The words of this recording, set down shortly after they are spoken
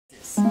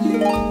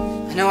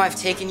I know I've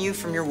taken you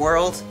from your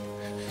world,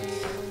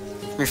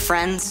 from your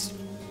friends,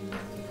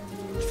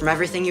 from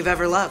everything you've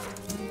ever loved.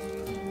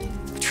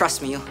 But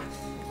trust me,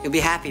 you'll be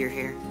happier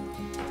here.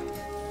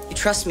 You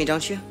trust me,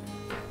 don't you?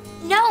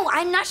 No,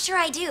 I'm not sure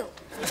I do.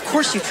 Of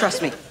course you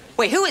trust me.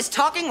 Wait, who is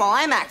talking while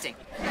I'm acting?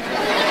 Get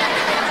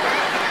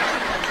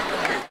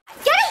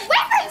away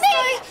from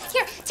me!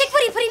 Here, take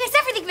Putty. Putty makes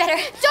everything better.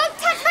 Don't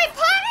touch my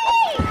potty!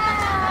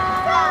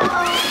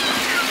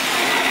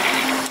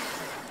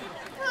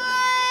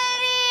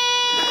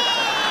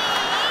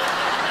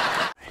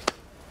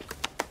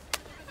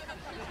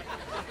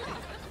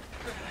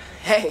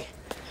 Hey,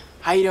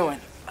 how you doing?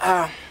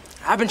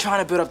 I've been trying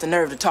to build up the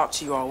nerve to talk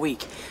to you all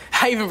week.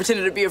 I even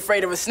pretended to be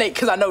afraid of a snake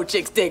because I know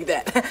chicks dig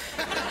that.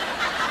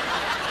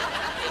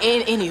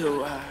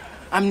 Anywho,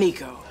 I'm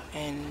Nico,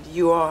 and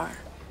you are?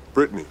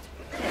 Brittany.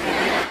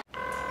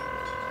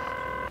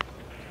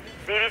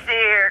 CDC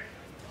here.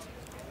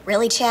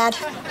 Really, Chad?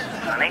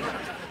 Sonny?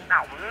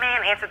 Oh,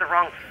 man, answered the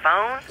wrong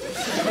phone.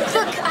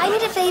 Look, I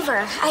need a favor.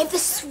 I have the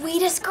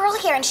sweetest girl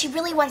here, and she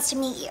really wants to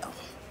meet you.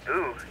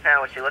 Ooh,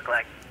 now what's she look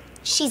like?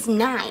 She's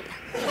 9.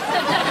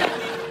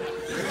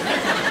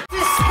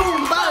 Sis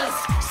boom buzz,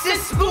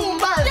 sis boom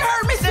buzz. You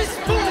heard me, sis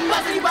boom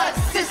buzzity buzz,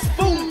 sis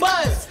boom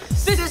buzz,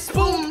 sis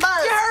boom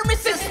buzz. You heard me,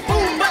 sis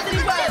boom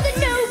buzzity buzz. There's a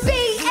new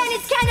bee, and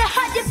it's kind of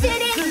hard to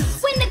fit in.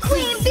 When the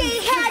queen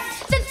bee has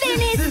the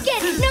thinnest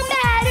skin, no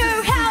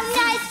matter how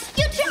nice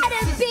you try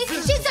to be,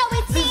 she's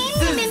always mean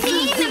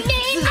to me.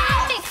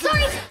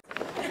 Sorry.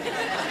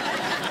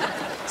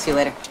 See you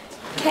later.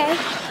 Okay.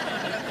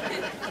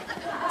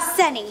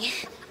 Sonny,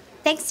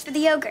 thanks for the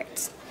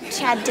yogurt.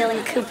 Chad,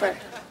 Dylan, Cooper.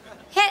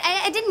 Hey,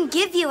 I didn't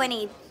give you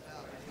any.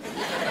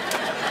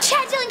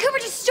 Chad, Dylan, Cooper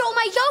just stole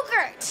my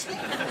yogurt.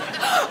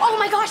 Oh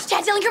my gosh,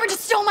 Chad, Dylan, Cooper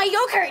just stole my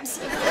yogurt.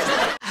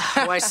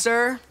 Why,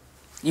 sir,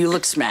 you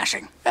look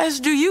smashing. As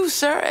do you,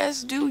 sir,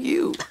 as do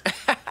you.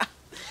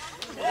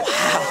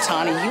 Wow,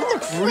 Tawny, you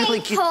look really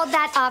cute. Hold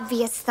that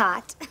obvious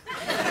thought.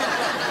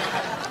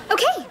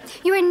 Okay,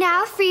 you are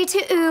now free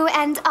to ooh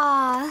and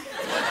ah.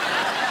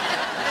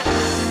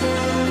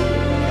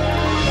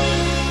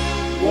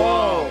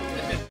 Whoa.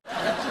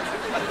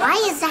 Why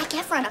is Zac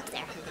Efron up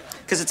there?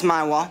 Because it's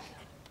my wall,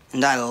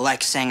 and I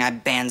like saying I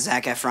banned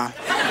Zac Efron.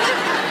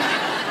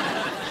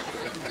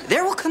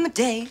 There will come a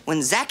day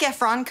when Zac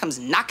Efron comes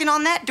knocking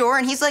on that door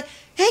and he's like,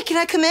 hey, can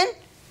I come in? And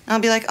I'll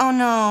be like, oh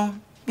no,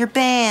 you're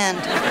banned.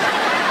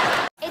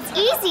 It's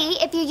easy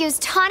if you use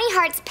Tawny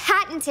Hart's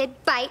patented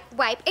Bite,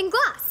 Wipe, and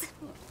Gloss.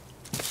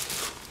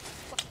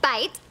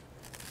 Bite,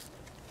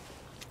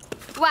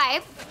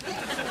 wipe,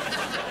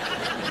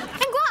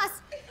 and gloss.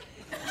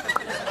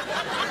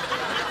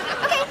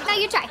 Okay, now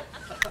you try.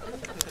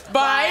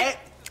 Bite.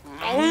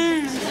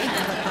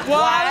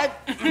 What?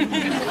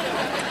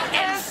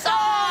 And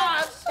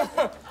sauce.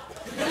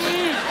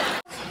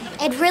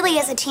 It really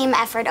is a team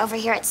effort over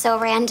here at So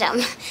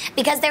Random,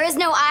 because there is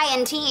no I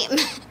in team.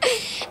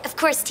 Of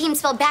course, team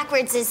spelled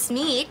backwards is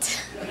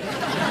neat.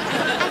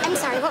 I'm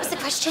sorry, what was the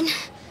question?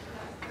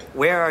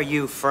 Where are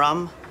you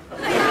from?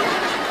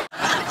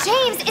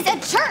 James is a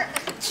jerk.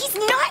 He's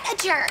not a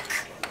jerk.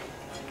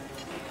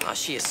 Oh,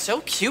 she is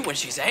so cute when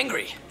she's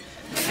angry.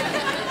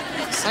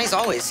 Sonny's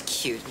always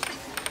cute.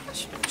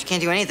 She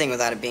can't do anything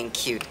without it being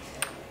cute.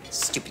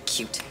 Stupid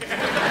cute.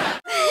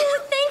 Oh,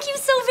 thank you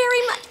so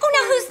very much. Oh,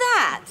 now who's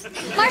that?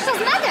 Marshall's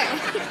mother.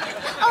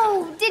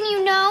 Oh, didn't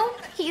you know?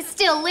 He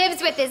still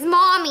lives with his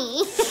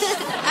mommy.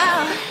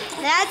 Oh,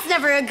 that's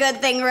never a good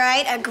thing,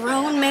 right? A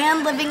grown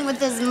man living with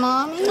his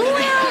mommy? Well,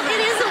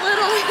 it is a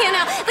little, you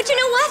know. But you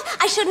know what?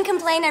 I shouldn't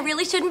complain. I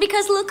really shouldn't,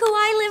 because look who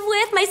I live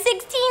with. My 16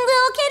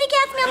 little kitty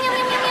cats. Meow, meow,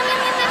 meow, meow, meow, meow,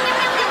 meow,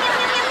 meow,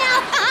 meow,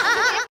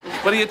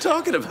 meow. What are you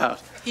talking about?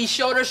 He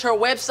showed us her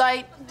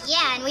website.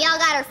 Yeah, and we all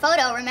got her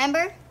photo,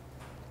 remember?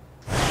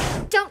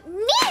 Don't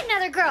need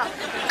another girl.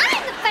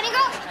 I'm the funny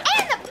girl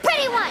and the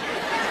pretty one.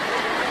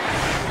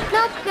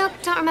 Nope,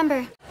 don't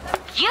remember.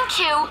 You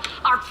two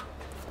are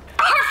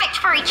perfect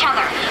for each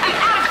other. I'm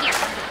out of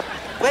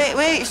here.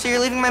 Wait, so you're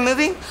leaving my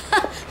movie?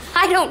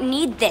 I don't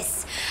need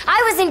this.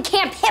 I was in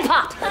Camp Hip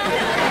Hop.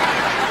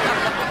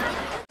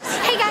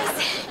 Hey,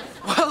 guys.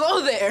 Well,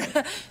 hello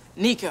there.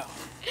 Nico.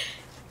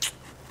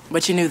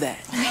 But you knew that.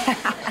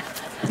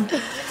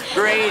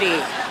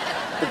 Brady,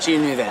 but you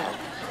knew that.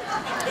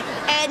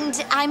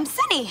 And I'm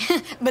Sonny,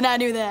 but I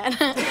knew that.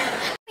 Here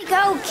we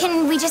go.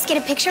 Can we just get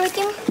a picture with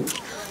you?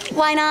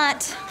 Why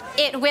not?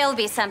 It will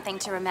be something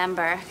to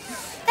remember.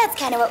 That's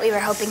kind of what we were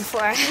hoping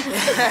for.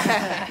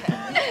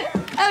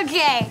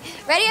 Okay.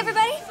 Ready,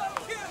 everybody?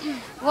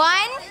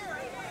 1,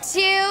 2,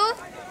 3.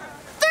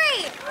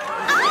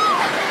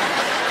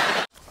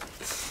 Oh!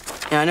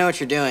 Yeah, I know what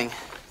you're doing.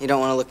 You don't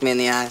want to look me in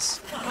the eyes.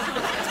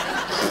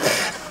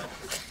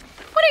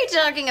 What are you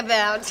talking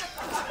about?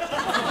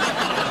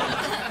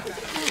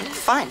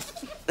 Fine.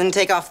 Then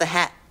take off the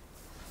hat.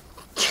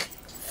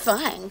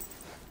 Fine.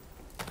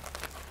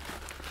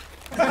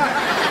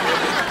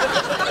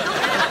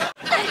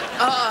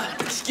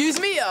 Excuse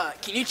me,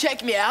 can you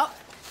check me out?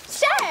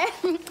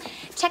 Sure.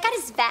 Check out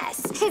his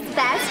vest. His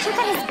vest? Check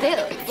out his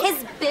boots.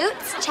 His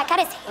check out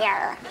his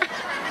hair.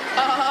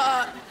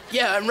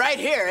 Yeah, I'm right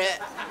here.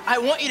 I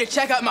want you to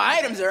check out my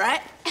items, all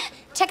right?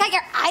 Check out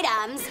your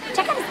items.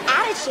 Check out his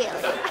attitude.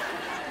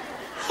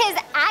 His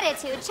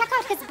attitude. Check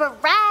out his breath.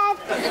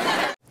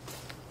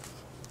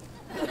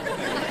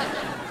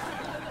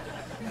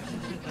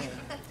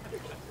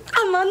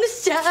 I'm on the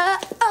show.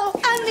 Oh,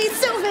 I mean,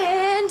 so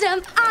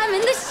random. I'm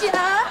in the show.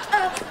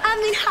 Oh, I'm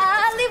in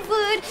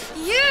Hollywood.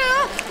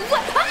 Yeah.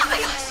 What? Oh my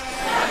gosh.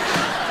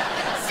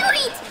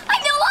 Sweet.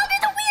 I'm no longer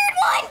the weird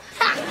one.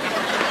 Ha.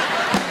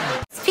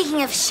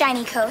 Speaking of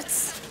shiny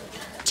coats,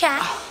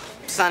 Chad.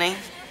 Sunny,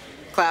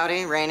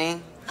 cloudy,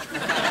 rainy.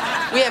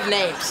 We have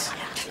names.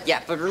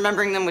 Yeah, but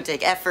remembering them would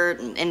take effort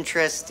and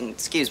interest and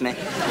excuse me.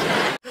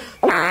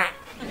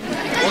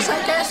 What's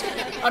that, Cassie?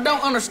 I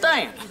don't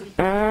understand.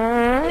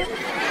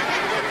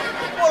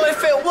 Well,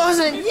 if it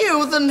wasn't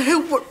you, then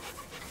who would...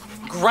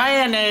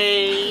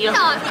 Granny!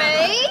 Not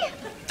me.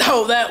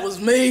 Oh, that was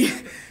me.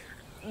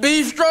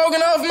 Beef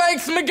stroganoff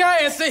makes me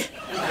gassy.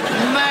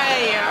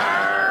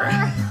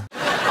 Mayor!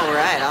 All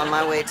right, on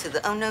my way to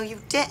the oh no you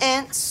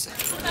didn't.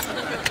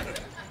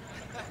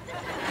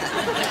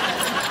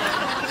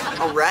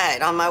 All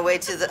right, on my way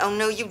to the oh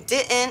no you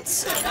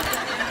didn't.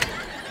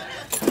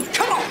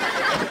 Come on.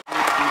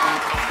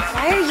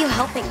 Why are you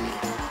helping me?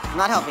 I'm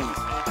not helping you.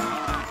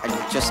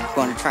 I'm just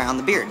going to try on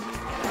the beard.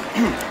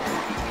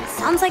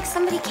 Sounds like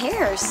somebody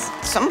cares.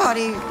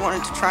 Somebody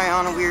wanted to try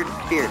on a weird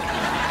beard.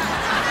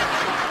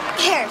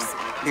 Cares.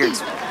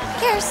 Beards.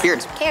 Cares.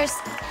 Beards. Cares.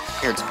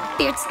 Beards.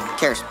 Beards.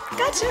 Cares.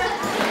 Gotcha.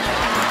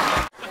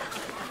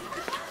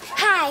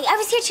 Hi, I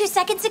was here 2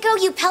 seconds ago.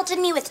 You pelted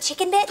me with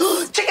chicken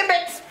bits. Chicken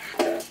bits!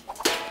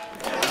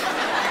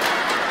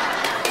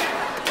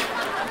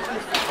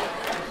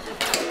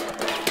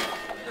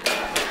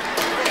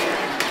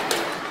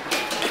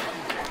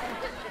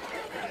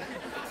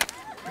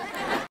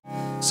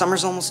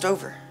 Summer's almost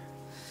over.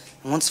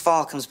 And once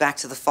fall comes back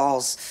to the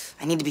falls,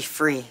 I need to be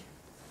free.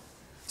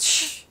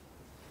 Shh.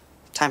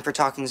 Time for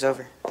talking's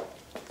over.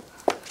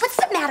 What's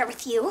the matter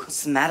with you?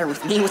 What's the matter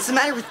with me? What's the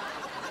matter with...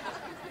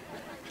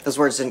 Those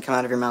words didn't come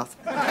out of your mouth.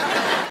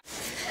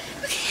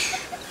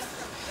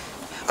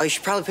 Oh, you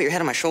should probably put your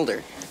head on my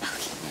shoulder.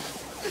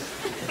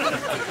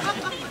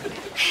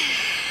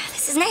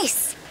 This is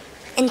nice.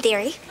 In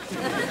theory.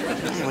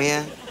 Yeah, we,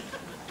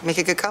 make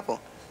a good couple.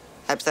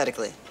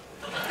 Hypothetically.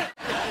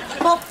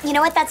 Well, you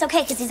know what? That's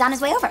okay, because he's on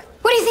his way over.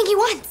 What do you think he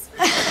wants?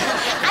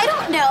 I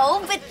don't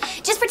know, but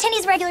just pretend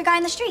he's a regular guy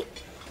on the street.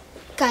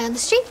 Guy on the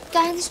street?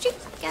 Guy on the street?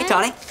 Hey,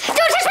 Tony. Don't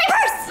touch my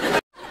purse!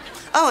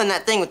 Oh, and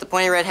that thing with the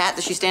pointy red hat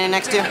that she's standing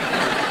next to?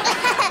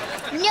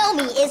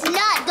 Nomi is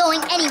not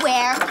going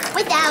anywhere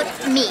without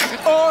me.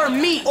 Or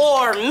me.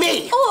 Or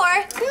me.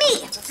 Or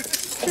me.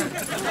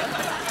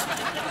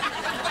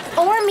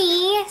 Or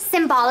me,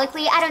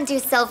 symbolically. I don't do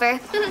silver.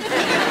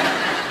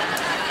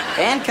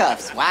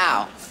 Handcuffs,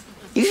 wow.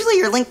 Usually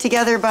you're linked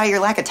together by your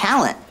lack of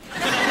talent.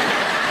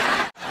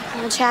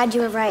 Well, Chad,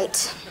 you were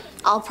right.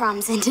 All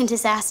proms end in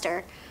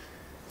disaster.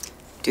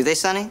 Do they,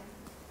 Sonny?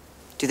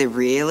 Do they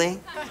really?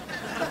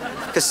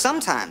 Because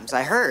sometimes,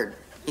 I heard,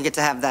 you get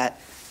to have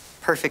that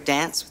perfect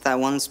dance with that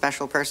one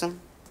special person.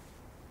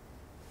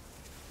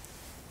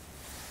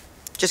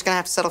 Just gonna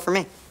have to settle for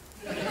me.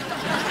 Rip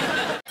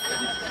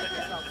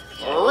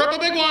a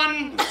big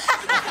one!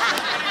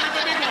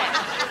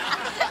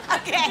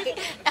 Okay,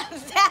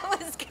 that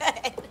was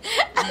good.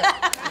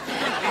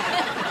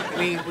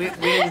 We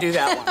didn't do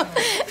that one.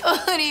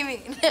 What do you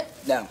mean?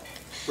 No.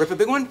 Rip a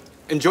big one?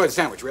 Enjoy the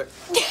sandwich, Rip.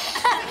 He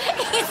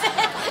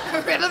said,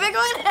 rip a big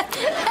one? That's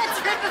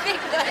rip a big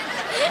one.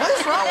 What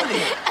is wrong with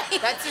you?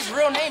 That's his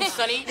real name,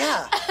 Sonny.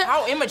 Yeah.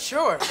 How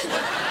immature.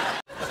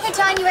 Hey,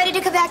 John, you ready to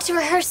go back to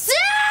rehearsal?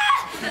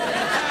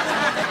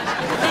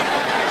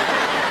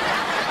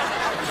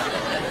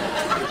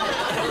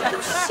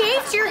 You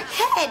shaved your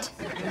head.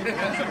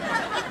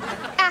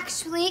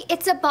 Actually,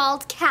 it's a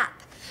bald cap.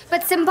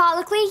 But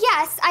symbolically,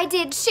 yes, I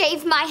did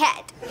shave my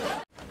head.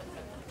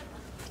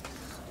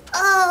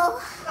 Oh.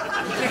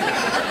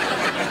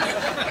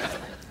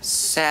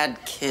 Sad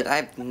kid, I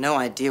have no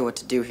idea what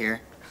to do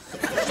here.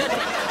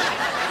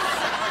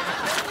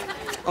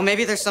 Oh,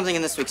 maybe there's something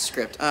in this week's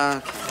script.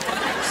 Okay.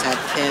 Sad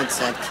kid,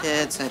 sad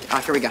kid, sad... Oh,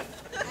 here we go.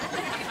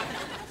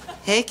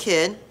 Hey,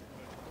 kid.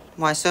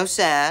 Why so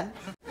sad?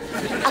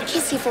 I'll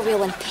kiss you for real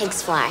when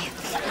pigs fly.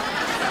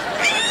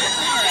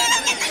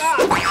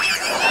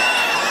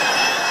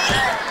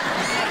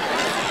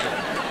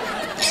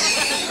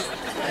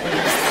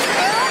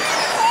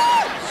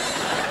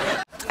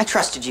 I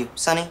trusted you,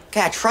 Sonny.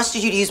 Okay, I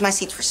trusted you to use my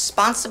seats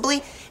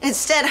responsibly, and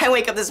instead I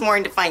wake up this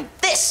morning to find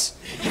this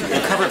on the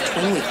cover of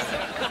Twin Weekly.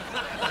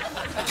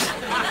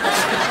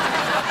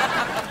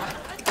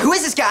 Who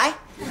is this guy?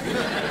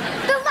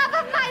 The love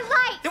of my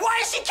life! Then why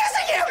is she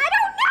kissing you? I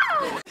don't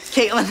know!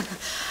 Caitlin,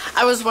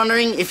 I was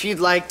wondering if you'd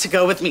like to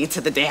go with me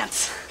to the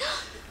dance.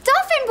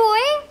 Dolphin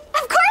boy!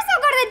 Of course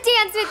I'll go to the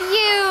dance with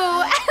you!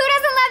 Who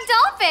doesn't love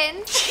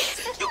dolphins?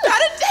 You got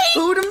a date!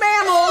 Who the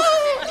mammal?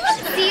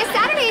 See you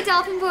Saturday,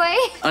 Dolphin boy.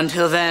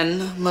 Until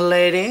then,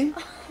 m'lady.